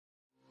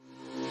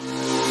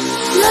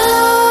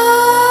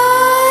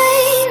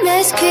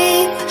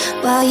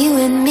while you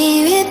and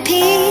me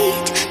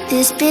repeat.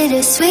 This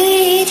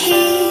bittersweet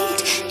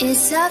heat is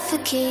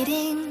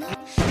suffocating.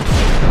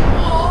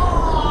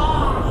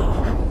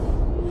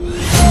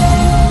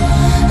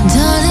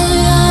 Darling,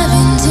 I've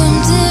been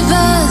tempted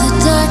by the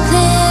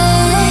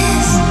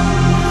darkness,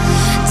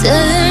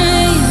 telling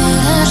me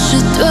that I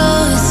should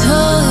throw it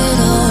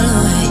all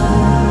away.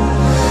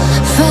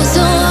 Fight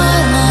so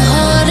hard, my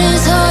heart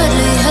is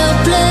hardly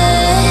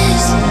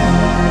helpless.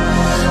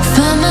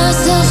 Find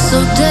myself so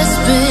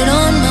desperate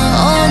on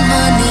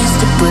my knees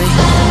to break.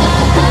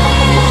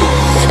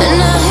 And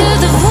I hear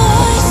the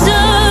voice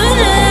of an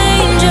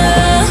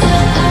angel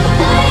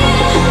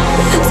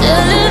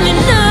telling me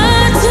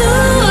not to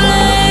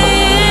lay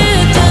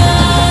it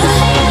down.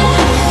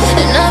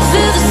 And I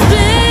feel the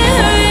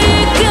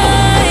spirit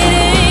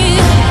guiding,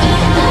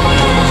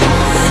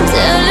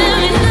 telling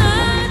me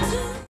not to.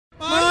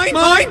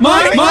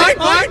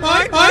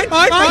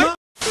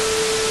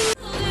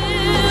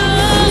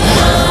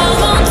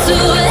 Hold on to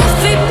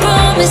every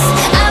promise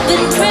I've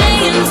been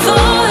praying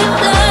for.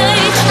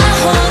 Like I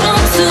hold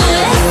on to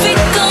every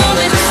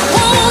garment,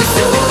 won't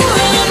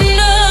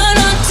surrender,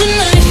 not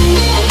tonight.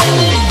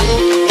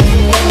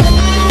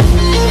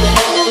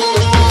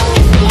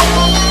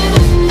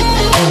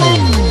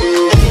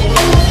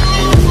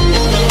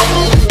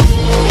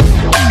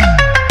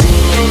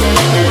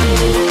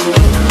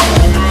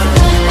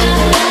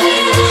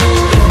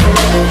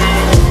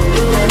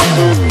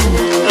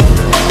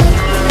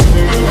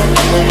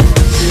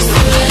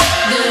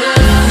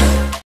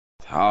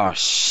 Oh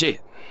shit,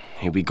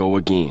 here we go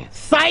again.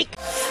 Psych!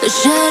 The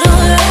shadow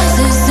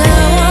rises, I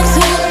walk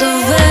through the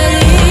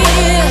valley,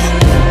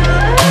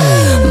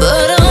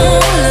 but I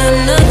won't let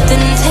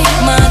nothing take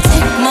my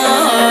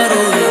heart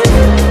away.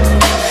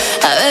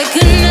 I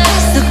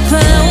recognize the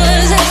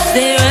powers as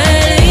they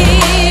rally.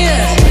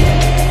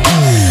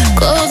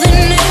 Call the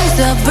names,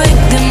 I break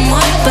them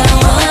one by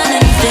one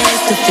and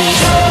face to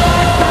face.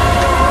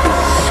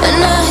 And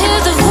I hear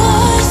the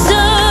voice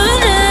of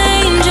an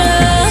angel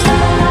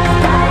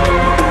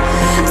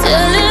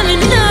telling me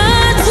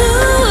not to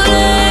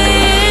lay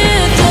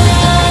it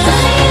down.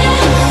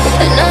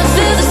 And I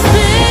feel the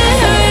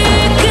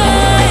spirit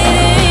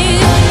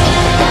guiding,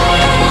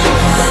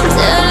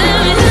 telling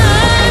me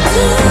not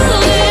to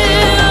give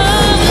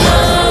up.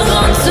 Hold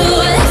on to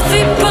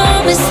every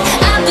promise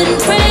I've been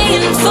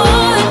praying for.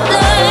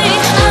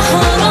 Like I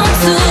hold on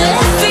to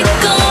every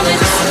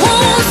garment,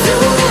 won't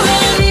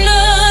surrender,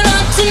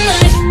 not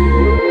tonight.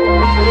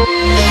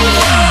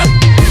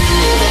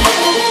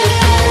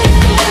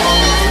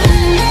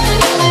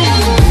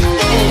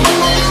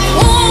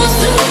 Won't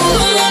surrender,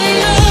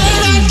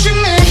 not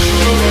tonight.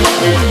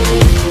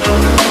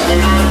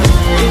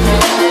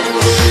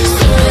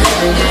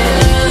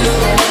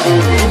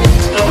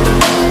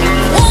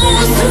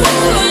 Won't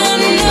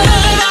surrender,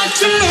 not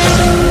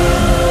tonight.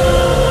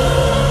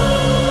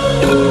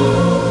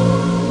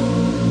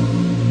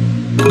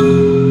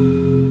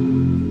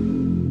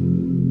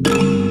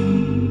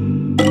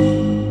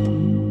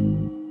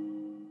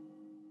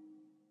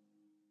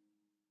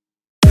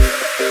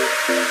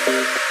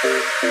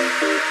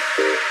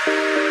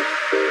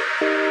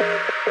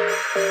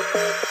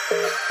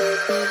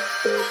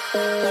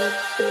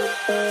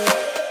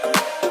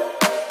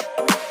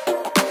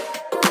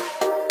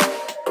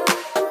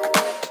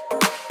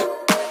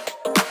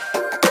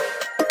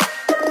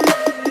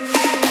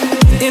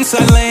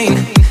 Inside lane,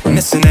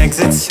 missing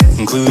exits,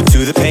 glued to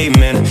the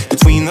pavement.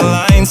 Between the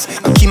lines,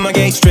 I'll keep my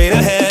gaze straight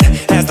ahead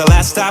as the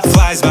last stop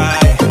flies by.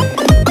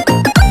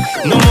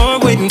 No more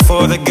waiting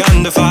for the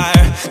gun to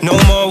fire, no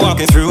more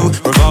walking through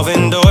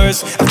revolving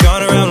doors. I've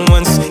gone around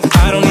once,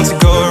 I don't need to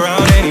go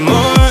around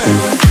anymore.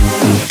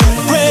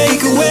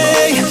 Break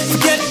away,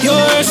 forget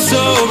your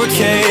sober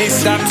case.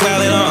 Stop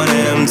dwelling on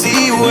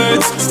empty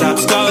words, stop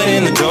stalling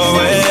in the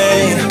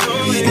doorway,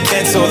 and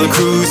cancel the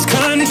cruise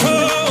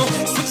control.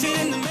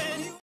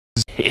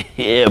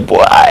 Yeah,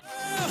 boy.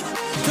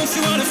 Don't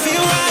you wanna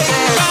feel right?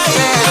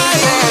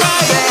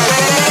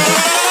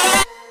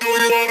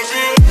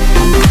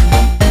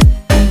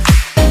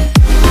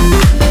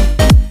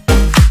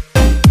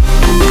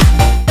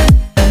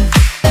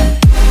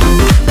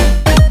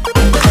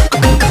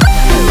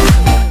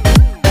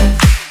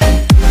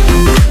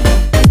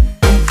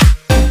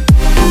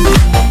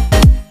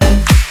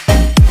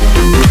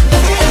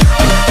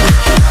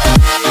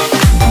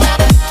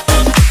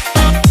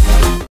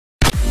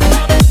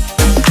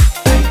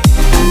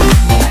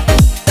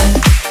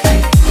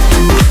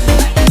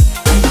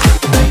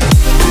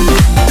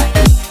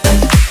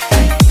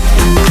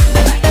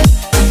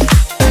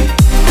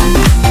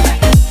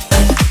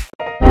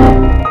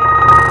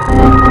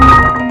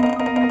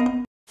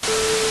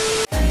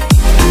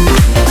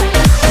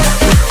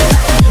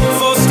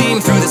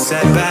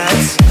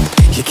 Setbacks,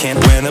 you can't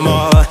win them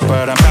all,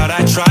 but I'm proud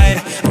I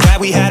tried. I'm glad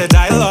we had a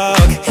dialogue.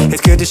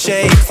 It's good to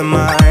shape the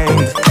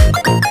mind,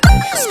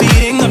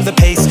 speeding up the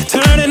pace,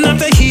 turning up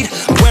the heat.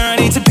 I'm where I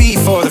need to be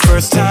for the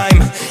first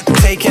time. I'm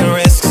taking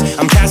risks,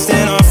 I'm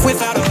casting off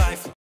without a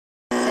life.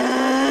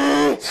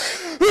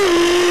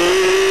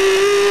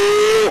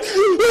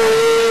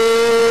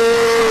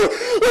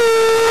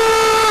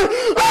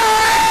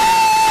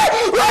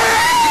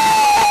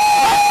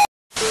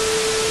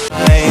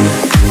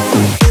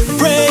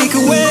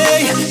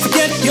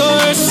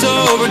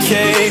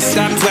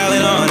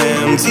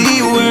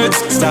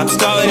 Stop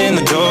stalling in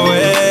the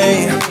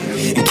doorway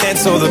and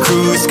cancel the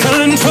cruise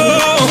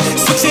control.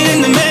 Switching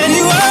in the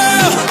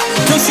manual.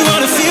 Don't you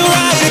wanna feel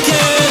right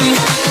again?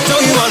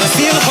 Don't you wanna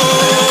feel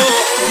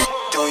whole?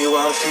 Don't you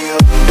wanna feel?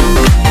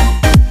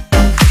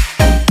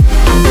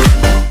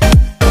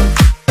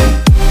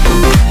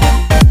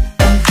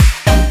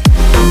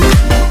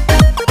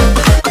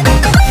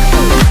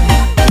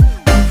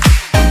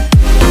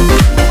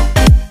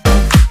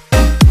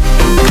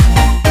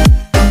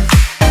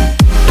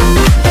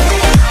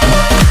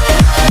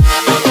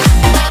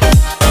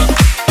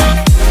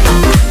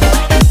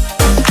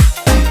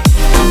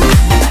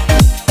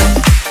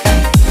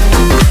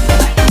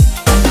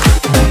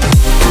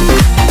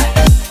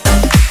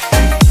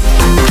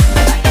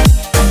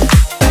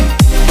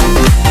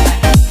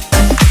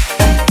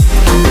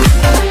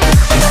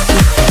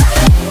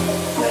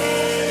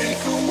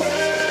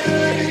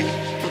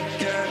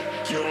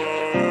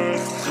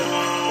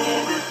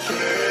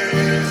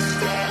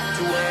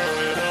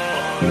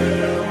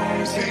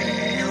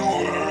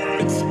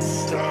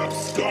 Stop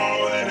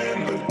stalling in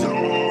the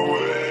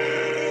doorway.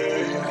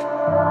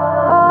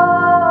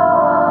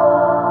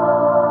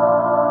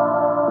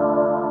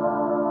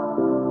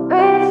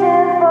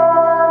 Reaching for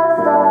the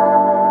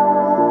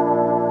stars.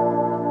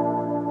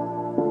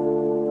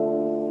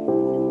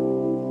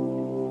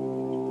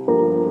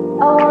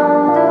 I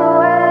wonder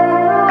where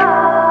you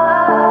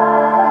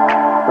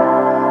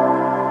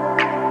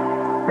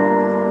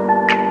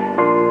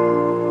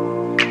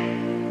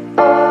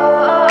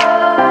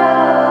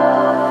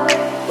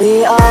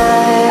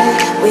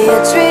We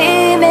are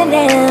dreaming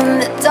in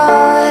the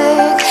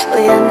dark.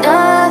 We are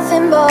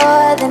nothing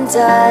more than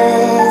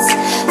dust.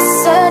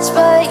 Search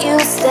but you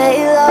stay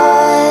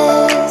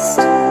lost.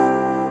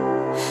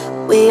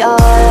 We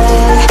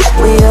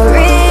are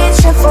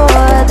reaching for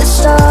the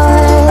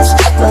stars,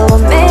 but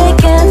we're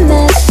making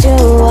this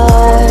too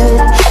hard.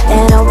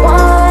 And I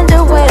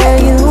wonder where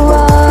you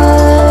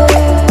are.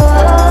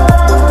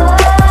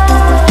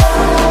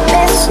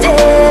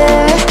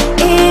 Mysterious,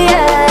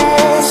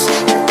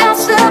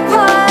 that's the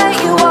part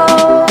you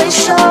always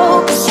show.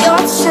 'Cause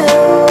you're too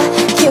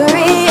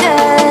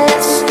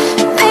curious.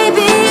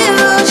 Maybe you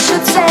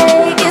should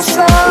take it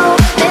slow.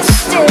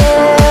 Mysterious.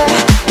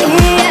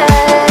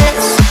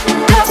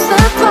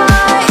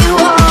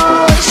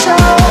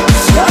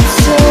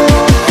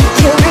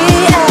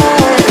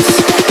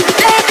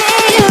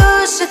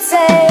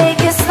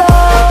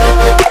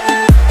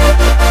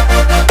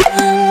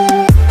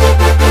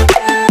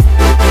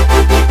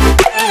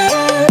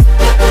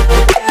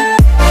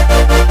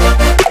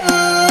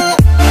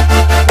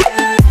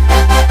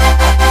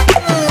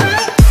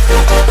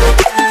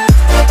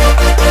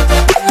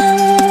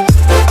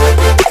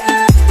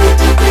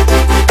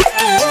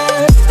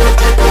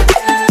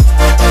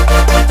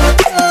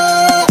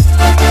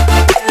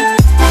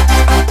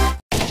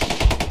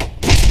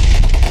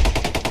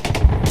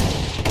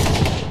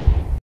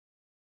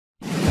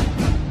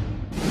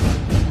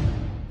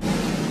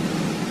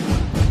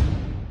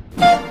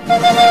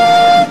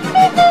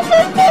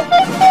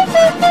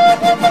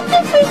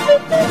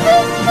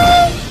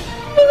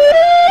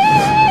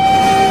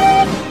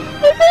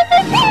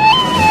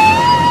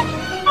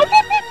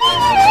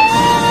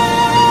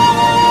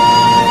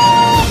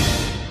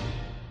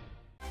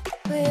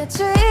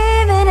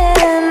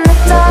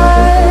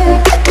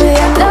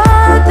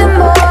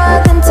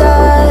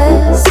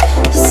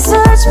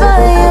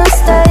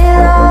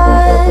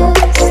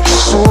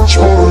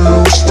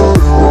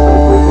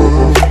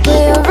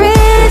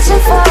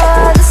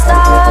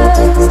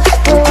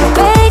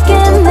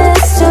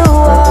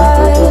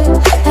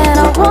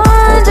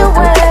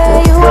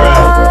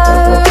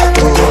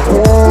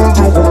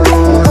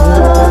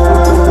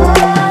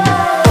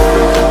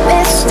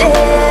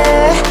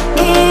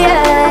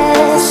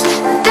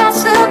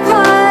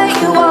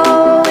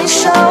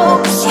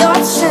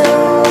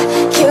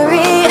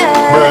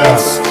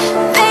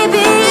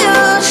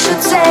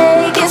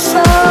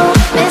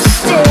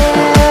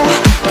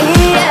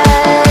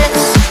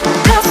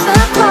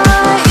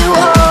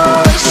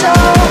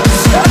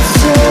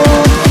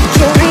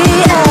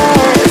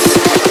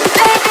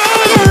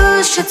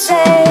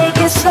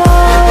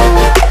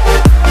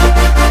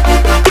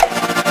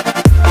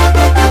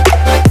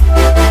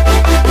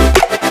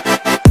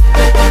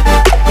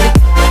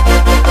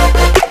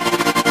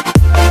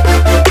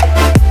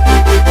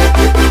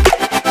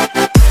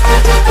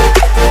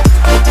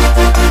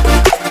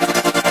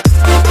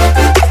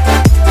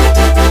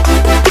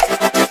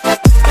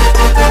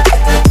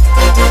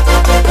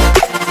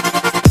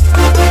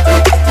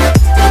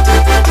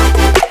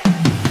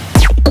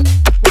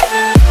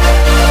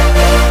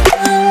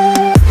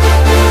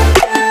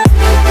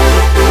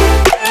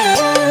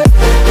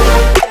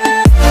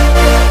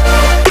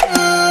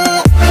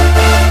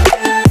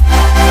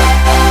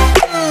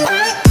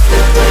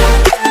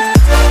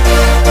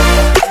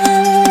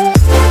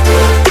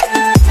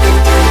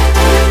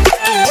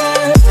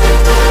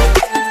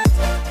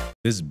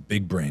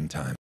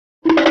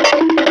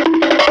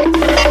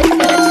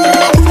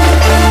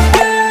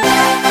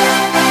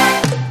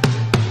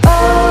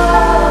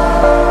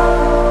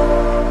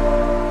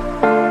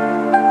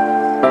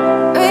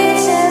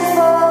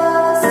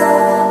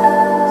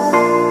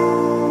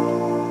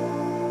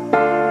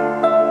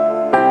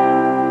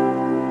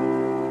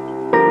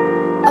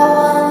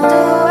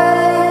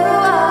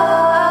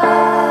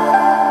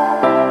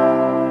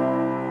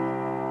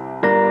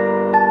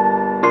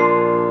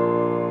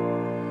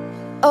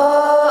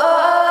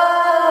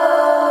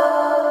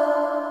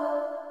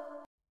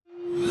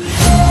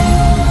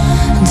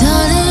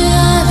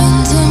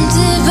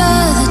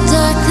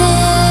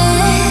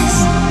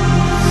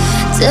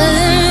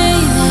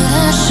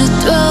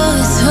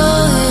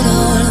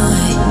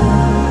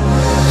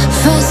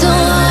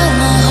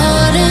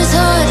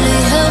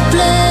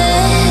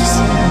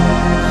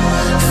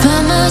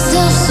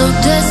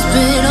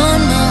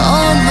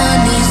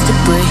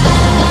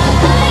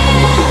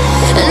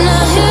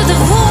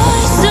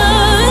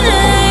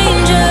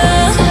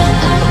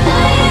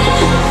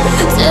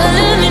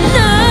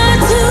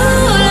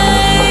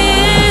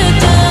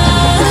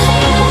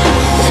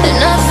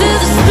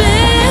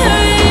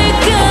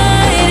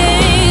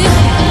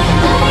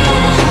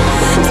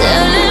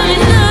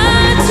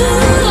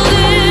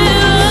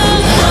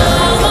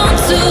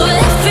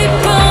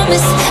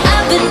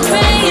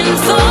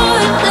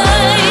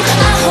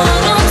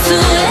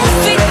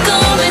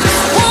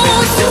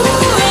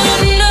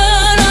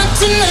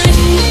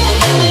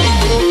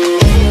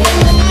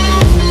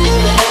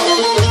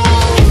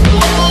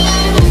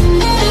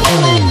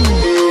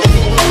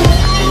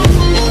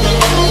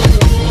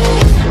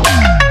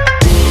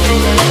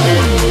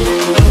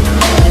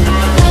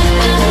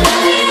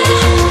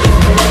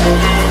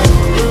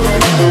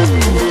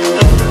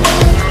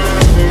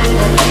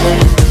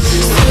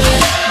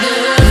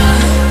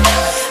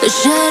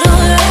 Shadow